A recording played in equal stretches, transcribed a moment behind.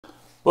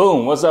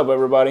Boom, what's up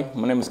everybody?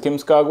 My name is Kim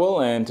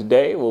Scogwell and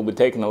today we'll be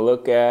taking a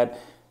look at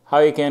how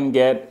you can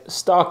get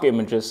stock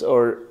images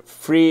or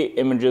free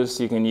images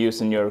you can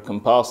use in your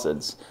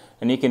composites.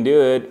 And you can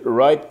do it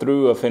right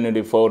through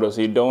Affinity Photo,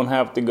 so you don't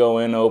have to go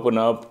in, open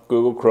up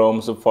Google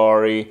Chrome,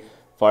 Safari,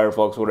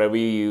 Firefox, whatever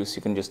you use.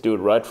 You can just do it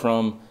right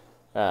from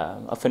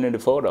Affinity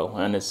Photo,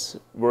 and it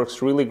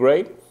works really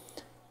great.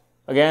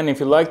 Again, if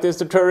you like this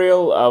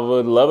tutorial, I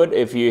would love it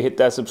if you hit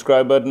that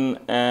subscribe button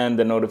and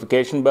the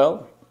notification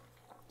bell.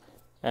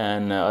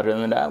 And other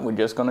than that, we're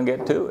just gonna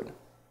get to it.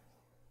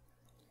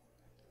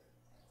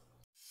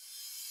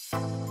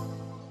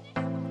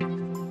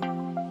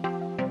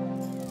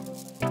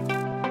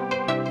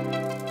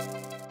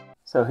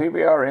 So here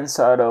we are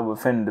inside of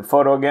Affinity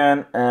Photo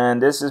again,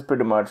 and this is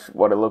pretty much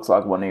what it looks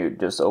like when you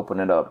just open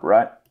it up,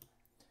 right?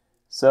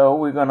 So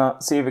we're gonna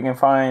see if we can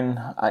find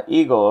an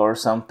eagle or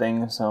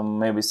something, some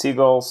maybe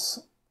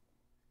seagulls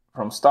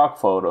from stock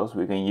photos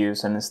we can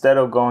use, and instead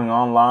of going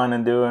online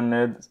and doing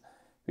it,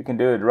 you can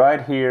do it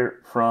right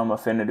here from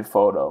Affinity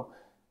Photo.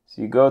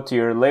 So you go to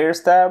your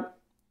Layers tab,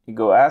 you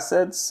go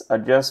Assets,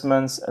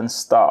 Adjustments, and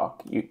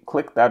Stock. You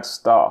click that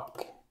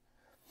stock.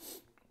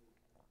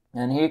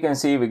 And here you can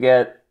see we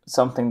get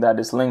something that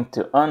is linked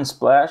to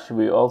Unsplash.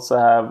 We also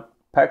have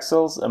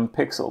Pexels and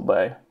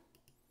Pixabay,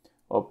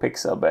 or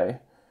Pixabay.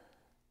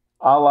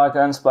 I like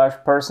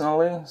Unsplash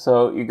personally,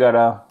 so you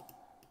gotta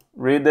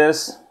read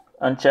this,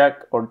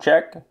 uncheck or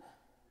check.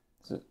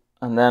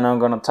 And then I'm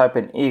gonna type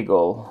in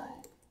eagle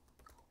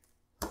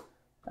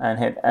and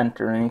hit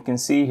enter, and you can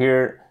see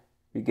here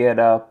we get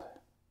up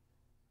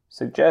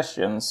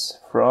suggestions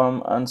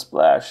from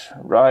Unsplash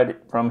right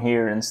from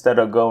here instead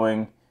of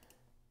going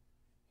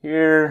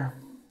here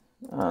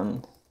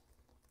and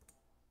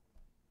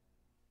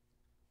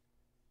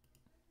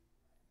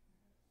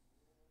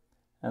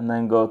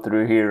then go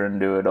through here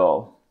and do it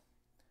all.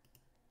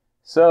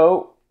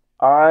 So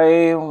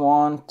I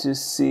want to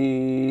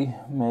see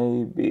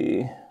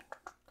maybe,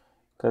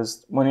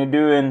 because when you're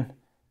doing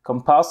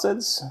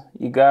composites,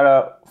 you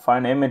gotta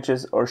find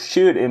images or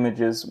shoot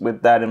images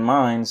with that in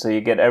mind, so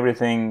you get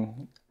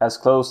everything as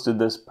close to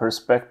this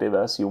perspective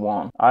as you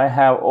want. I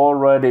have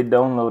already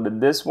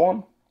downloaded this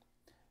one,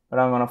 but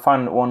I'm gonna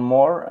find one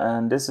more,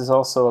 and this is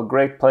also a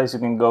great place you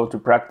can go to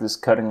practice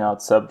cutting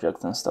out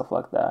subjects and stuff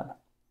like that.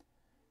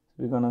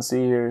 We're gonna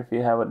see here if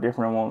you have a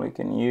different one we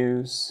can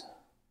use.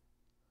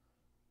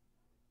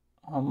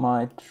 I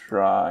might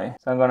try.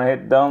 So I'm gonna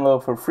hit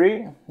download for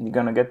free. You're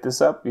gonna get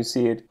this up. You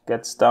see it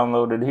gets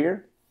downloaded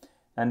here.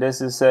 And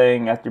this is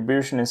saying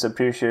attribution is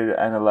appreciated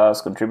and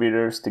allows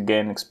contributors to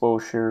gain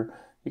exposure.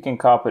 You can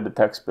copy the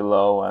text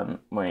below and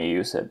when you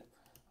use it.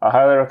 I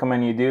highly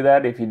recommend you do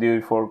that if you do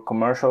it for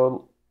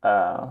commercial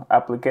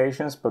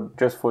applications, but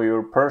just for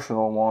your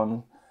personal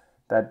one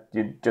that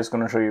you're just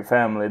gonna show your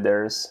family,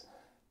 there's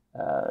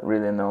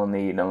really no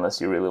need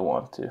unless you really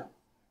want to.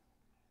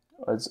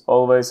 It's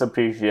always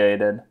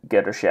appreciated.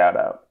 Get a shout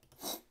out.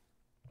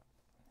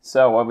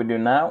 So what we do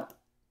now,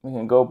 we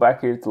can go back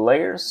here to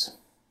layers.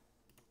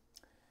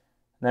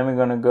 Then we're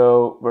gonna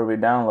go where we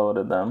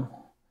downloaded them.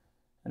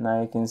 And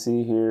now you can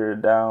see here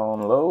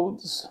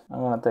downloads.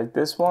 I'm gonna take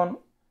this one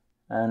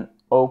and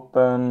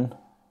open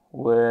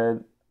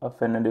with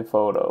Affinity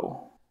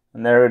Photo.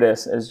 And there it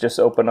is. It's just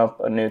open up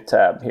a new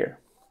tab here.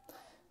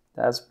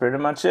 That's pretty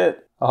much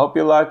it. I hope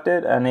you liked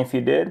it, and if you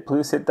did,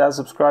 please hit that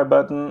subscribe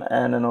button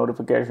and the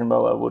notification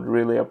bell. I would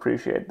really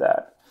appreciate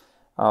that.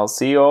 I'll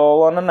see you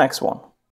all on the next one.